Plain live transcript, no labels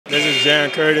This is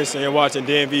Jaren Curtis, and you're watching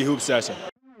DMV Hoop Session.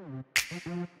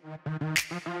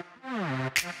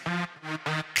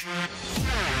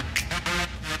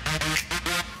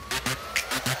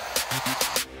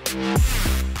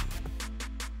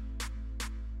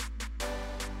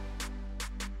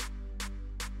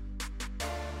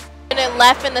 Minute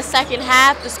left in the second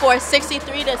half. The score is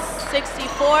 63 to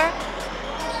 64.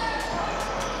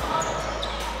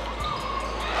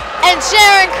 And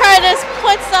Jaren Curtis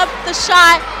puts up the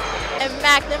shot, and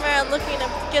McNamara looking to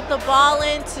get the ball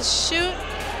in to shoot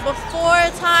before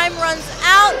time runs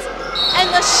out. And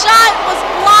the shot was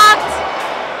blocked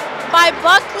by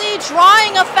Buckley,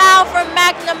 drawing a foul from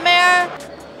McNamara.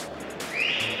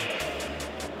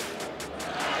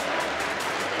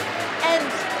 And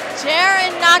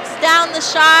Jaren knocks down the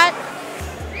shot.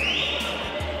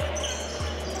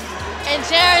 And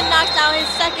Jaren knocks out his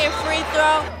second free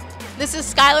throw. This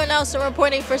is Skylar Nelson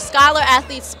reporting for Scholar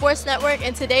Athletes Sports Network,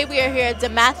 and today we are here at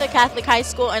Dematha Catholic High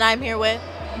School, and I'm here with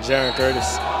Jaren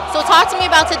Curtis. So talk to me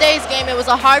about today's game. It was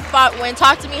a hard-fought win.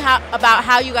 Talk to me about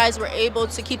how you guys were able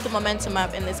to keep the momentum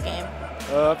up in this game.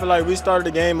 I feel like we started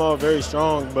the game off very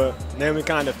strong, but then we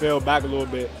kind of fell back a little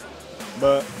bit.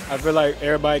 But I feel like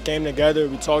everybody came together,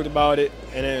 we talked about it,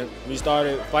 and then we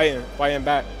started fighting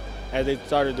back as they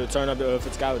started to turn up the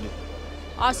physicality.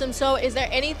 Awesome. So is there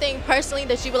anything personally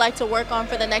that you would like to work on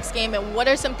for the next game, and what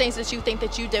are some things that you think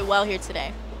that you did well here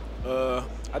today?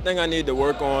 I think I need to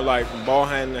work on like ball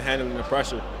handling the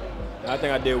pressure. I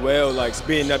think I did well, like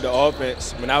speeding up the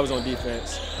offense when I was on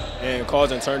defense and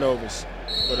causing turnovers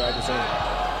for the other team.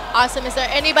 Awesome. Is there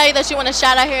anybody that you want to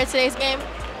shout out here at today's game?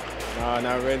 No,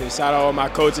 not really. Shout out all my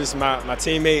coaches, my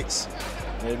teammates.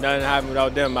 It doesn't happen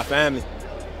without them, my family.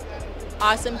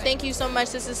 Awesome. Thank you so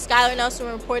much. This is Skylar Nelson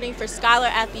reporting for Scholar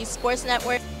Athletes Sports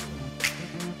Network.